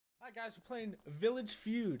Alright guys, we're playing Village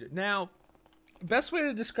Feud. Now, best way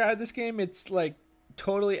to describe this game, it's like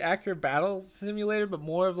totally accurate battle simulator, but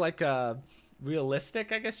more of like a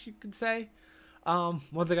realistic, I guess you could say.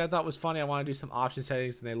 One thing I thought was funny, I want to do some option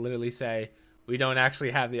settings, and they literally say, we don't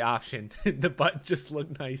actually have the option. The button just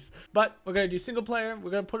looked nice. But we're going to do single player.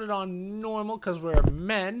 We're going to put it on normal because we're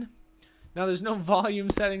men. Now, there's no volume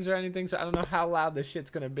settings or anything, so I don't know how loud this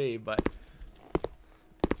shit's going to be, but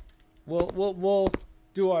we'll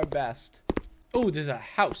do our best. Oh, there's a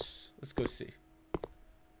house. Let's go see.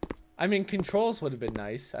 I mean, controls would have been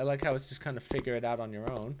nice. I like how it's just kind of figure it out on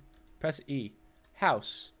your own. Press E.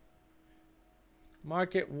 House.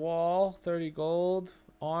 Market wall, 30 gold.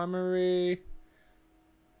 Armory.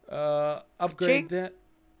 Upgrade that.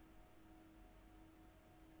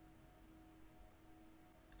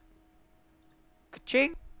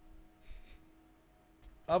 Ka-ching.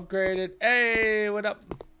 Upgraded. Hey, what up?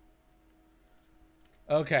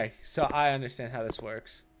 Okay, so I understand how this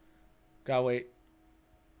works. Gotta wait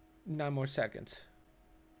 9 more seconds.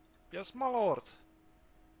 Yes, my lord.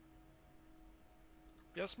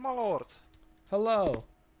 Yes, my lord. Hello.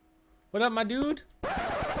 What up, my dude?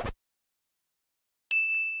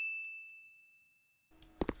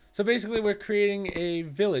 So basically, we're creating a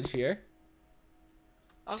village here.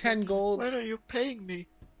 10 gold. When are you paying me?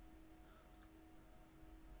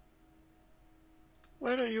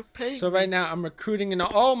 When are you paying So right now, I'm recruiting an...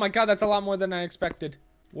 Oh my god, that's a lot more than I expected.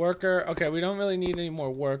 Worker. Okay, we don't really need any more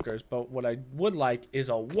workers, but what I would like is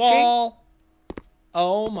a wall.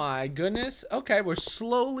 Oh my goodness. Okay, we're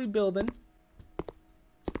slowly building.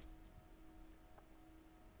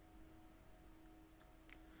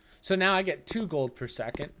 So now I get 2 gold per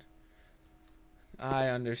second. I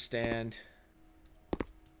understand.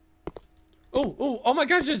 Oh my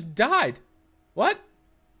gosh, just died. What?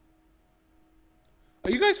 Are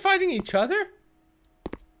you guys fighting each other?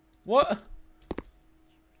 What?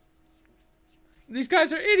 These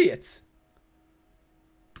guys are idiots.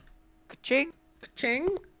 Ka-ching. Ka-ching.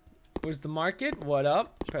 Where's the market? What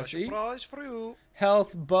up? Press E. Prize for you.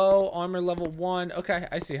 Health, bow, armor level 1. Okay,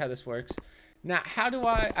 I see how this works. Now, how do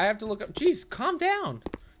I have to look up. Jeez, calm down.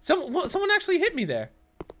 Someone actually hit me there.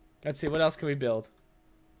 Let's see, what else can we build?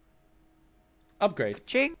 Upgrade.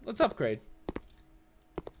 Ka-ching. Let's upgrade.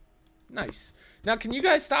 Nice. Now, can you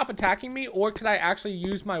guys stop attacking me, or could I actually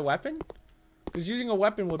use my weapon? Because using a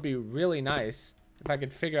weapon would be really nice if I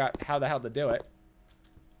could figure out how the hell to do it.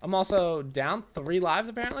 I'm also down 3 lives,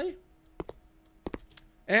 apparently.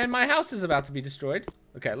 And my house is about to be destroyed.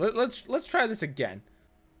 Okay, let's try this again.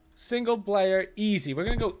 Single player, easy. We're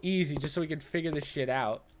going to go easy just so we can figure this shit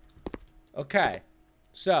out. Okay.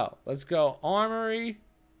 So, let's go armory.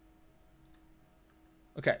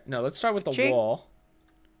 Okay, no, let's start with the Ka-ching. wall.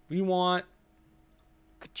 We want...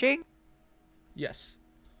 Ka-ching. Yes.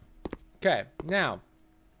 Okay, now.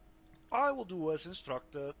 I will do as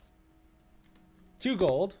instructed. 2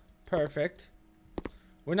 gold. Perfect.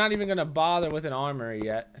 We're not even going to bother with an armory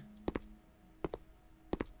yet.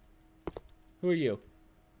 Who are you?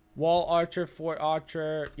 Wall archer, fort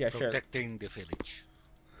archer. Yeah, sure. Protecting the village.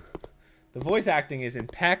 The voice acting is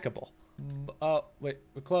impeccable. Oh, wait,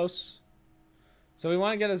 we're close. So we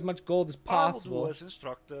want to get as much gold as I will possible. do as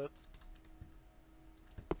instructed.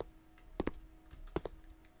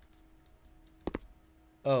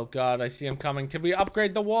 Oh god, I see him coming. Can we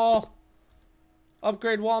upgrade the wall?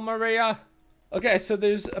 Upgrade wall, Maria. Okay, so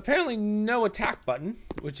there's apparently no attack button,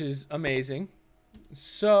 which is amazing.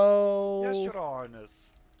 So... Yes, your highness.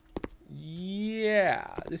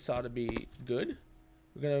 yeah, this ought to be good.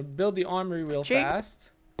 We're going to build the armory real Ching.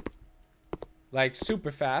 fast. Like,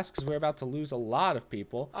 super fast, because we're about to lose a lot of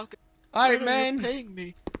people. Okay. Alright, When are you man. paying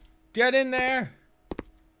me? Get in there.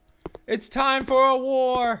 It's time for a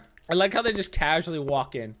war. I like how they just casually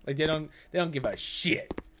walk in. Like, they don't give a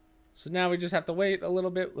shit. So now we just have to wait a little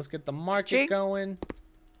bit. Let's get the market Ching. going,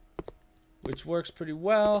 which works pretty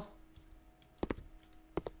well.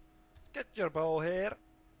 Get your bow here.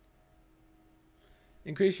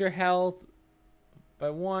 Increase your health by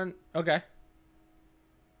 1. Okay.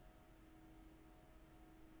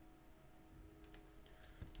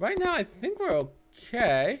 Right now, I think we're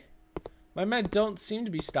okay. My men don't seem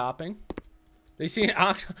to be stopping. They seem,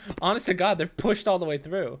 honest to God, they're pushed all the way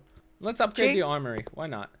through. Let's upgrade Ching. the armory. Why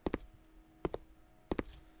not?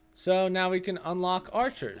 So now we can unlock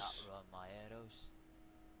archers.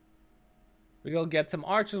 We go get some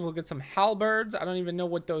archers. We'll get some halberds. I don't even know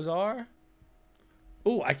what those are.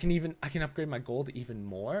 Oh, I can upgrade my gold even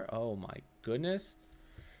more. Oh my goodness.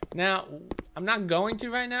 Now, I'm not going to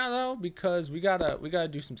right now though, because we gotta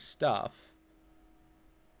do some stuff.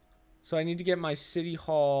 So I need to get my city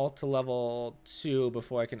hall to level 2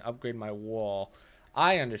 before I can upgrade my wall.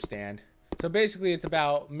 I understand. So basically it's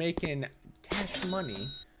about making cash money.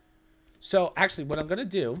 So actually what I'm going to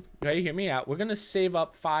do, ready, hear me out. We're going to save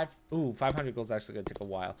up 500 gold is actually going to take a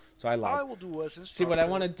while. So I lied. I will do as instructed. See, what I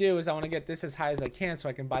want to do is I want to get this as high as I can so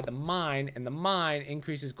I can buy the mine, and the mine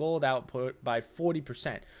increases gold output by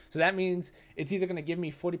 40%. So that means it's either going to give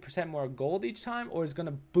me 40% more gold each time, or it's going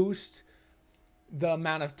to boost the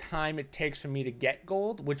amount of time it takes for me to get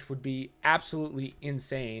gold, which would be absolutely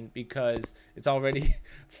insane because it's already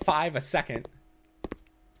 5 a second.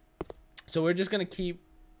 So we're just going to keep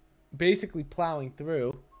basically plowing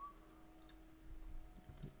through,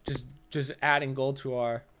 just adding gold to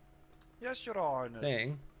our Yes, your highness.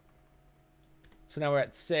 thing. So now we're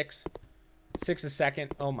at 6 a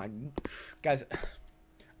second. Oh my guys,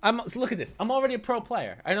 so look at this. I'm already a pro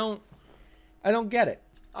player. I don't get it.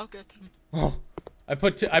 I'll get him. Oh, I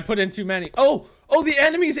put in too many. Oh, the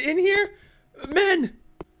enemy's in here. Men,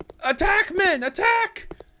 attack, men,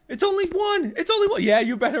 attack. It's only one. Yeah,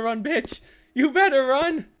 you better run, bitch. You better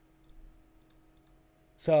run.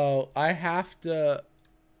 So I have to.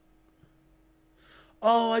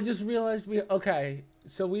 Oh, I just realized okay.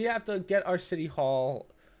 So we have to get our city hall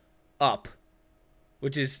up,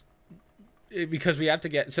 which is because we have to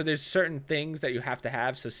get, so there's certain things that you have to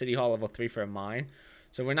have. So city hall level 3 for a mine.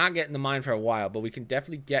 So we're not getting the mine for a while, but we can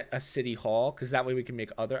definitely get a city hall because that way we can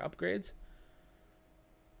make other upgrades.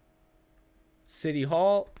 City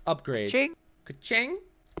hall upgrade. Ka-ching. Ka-ching.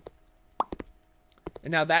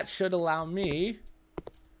 And now that should allow me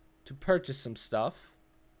to purchase some stuff.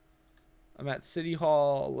 I'm at city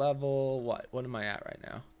hall level, what am I at right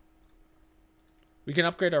now? We can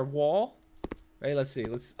upgrade our wall. Right, let's see.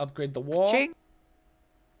 Let's upgrade the wall. Ka-ching.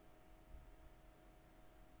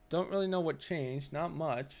 Don't really know what changed. Not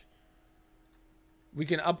much. We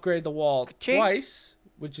can upgrade the wall Ka-ching. twice,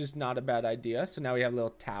 which is not a bad idea. So now we have little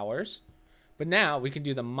towers. But now we can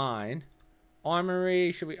do the mine.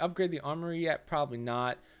 Armory. Should we upgrade the armory yet? Probably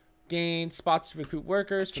not. Gain spots to recruit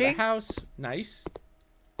workers for the house. Nice.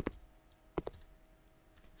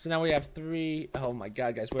 So now we have 3. Oh my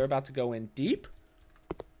god, guys. We're about to go in deep.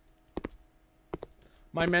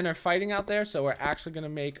 My men are fighting out there, so we're actually going to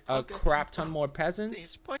make a crap ton more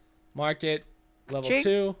peasants. Market, level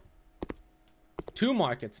 2. 2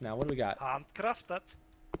 markets now. What do we got? Handcrafted.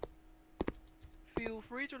 Feel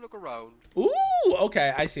free to look around. Ooh,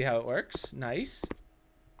 okay. I see how it works. Nice.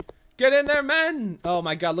 Get in there, men! Oh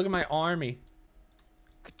my god, look at my army.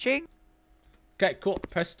 Ka-ching. Okay, cool.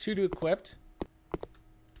 Press 2 to equip.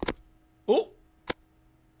 Ooh.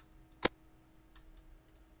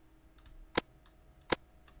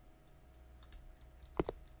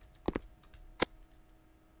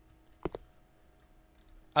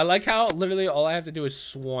 I like how literally all I have to do is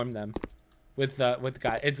swarm them with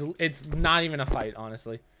guys. It's not even a fight,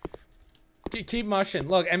 honestly. Keep mushing.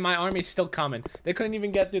 Look, and my army's still coming. They couldn't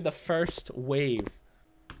even get through the first wave.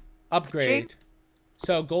 Upgrade.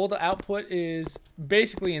 So gold output is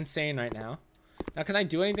basically insane right now. Now, can I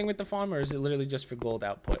do anything with the farm, or is it literally just for gold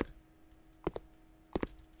output?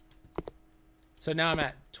 So now I'm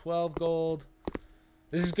at 12 gold.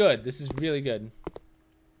 This is good. This is really good.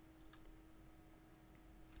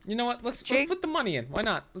 You know what? Let's put the money in. Why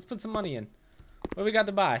not? Let's put some money in. What do we got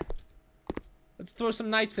to buy? Let's throw some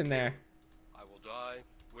knights in there. I will die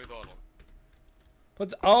with honor.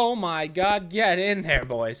 Oh my god, get in there,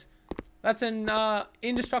 boys. That's an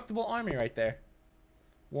indestructible army right there.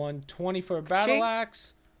 120 for a battle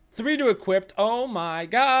axe. 3 to equip. Oh my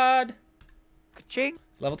god. Ka-ching.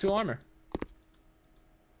 Level 2 armor.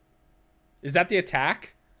 Is that the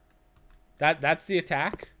attack? That's the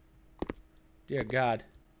attack? Dear god.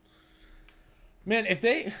 Man, if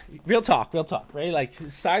they... Real talk, right? Like,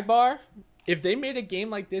 sidebar, if they made a game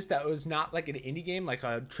like this that was not like an indie game, like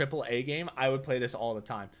a AAA game, I would play this all the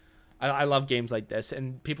time. I love games like this,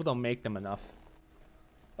 and people don't make them enough.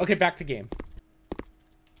 Okay, back to game.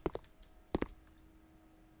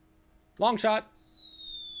 Long shot.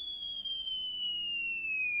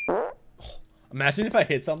 Oh, imagine if I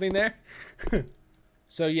hit something there.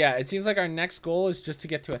 So yeah, it seems like our next goal is just to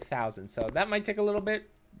get to 1,000. So that might take a little bit.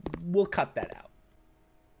 We'll cut that out.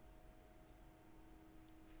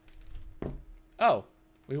 Oh,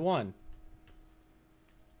 we won.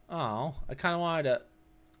 Oh, I kind of wanted to...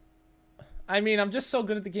 I mean, I'm just so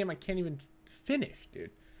good at the game, I can't even finish, dude.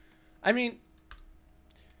 I mean,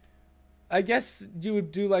 I guess you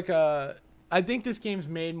would do like a... I think this game's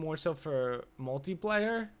made more so for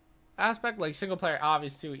multiplayer aspect. Like, single player,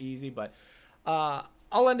 obviously, too easy, but...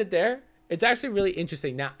 I'll end it there. It's actually really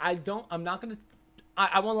interesting. Now, I'm not going to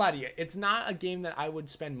I won't lie to you. It's not a game that I would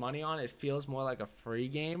spend money on. It feels more like a free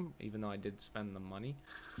game, even though I did spend the money.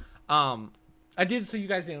 I did so you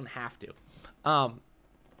guys didn't have to.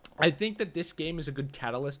 I think that this game is a good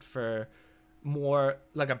catalyst for more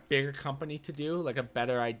like a bigger company to do, like a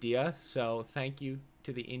better idea. So thank you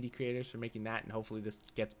to the indie creators for making that, and hopefully this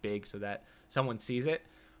gets big so that someone sees it.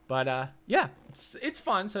 But yeah, it's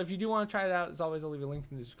fun. So if you do want to try it out, as always, I'll leave a link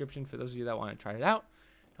in the description for those of you that want to try it out.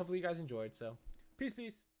 Hopefully you guys enjoyed. So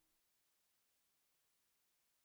peace.